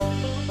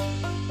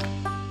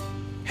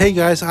Hey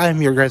guys, I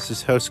am your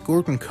guys' host,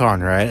 Gordon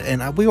Conrad,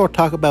 and we will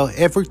talk about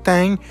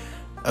everything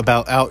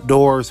about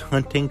outdoors,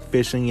 hunting,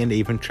 fishing, and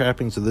even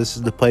trapping. So this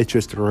is the place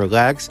just to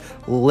relax,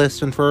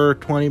 listen for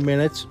 20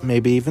 minutes,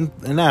 maybe even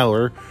an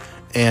hour,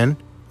 and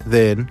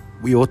then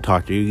we will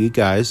talk to you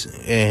guys,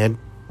 and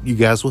you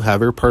guys will have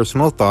your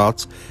personal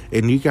thoughts,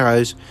 and you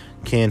guys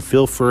can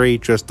feel free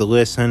just to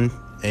listen,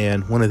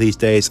 and one of these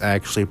days I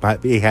actually might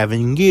be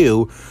having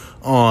you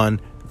on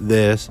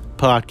this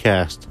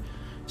podcast.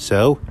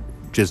 So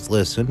just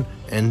listen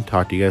and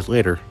talk to you guys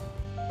later.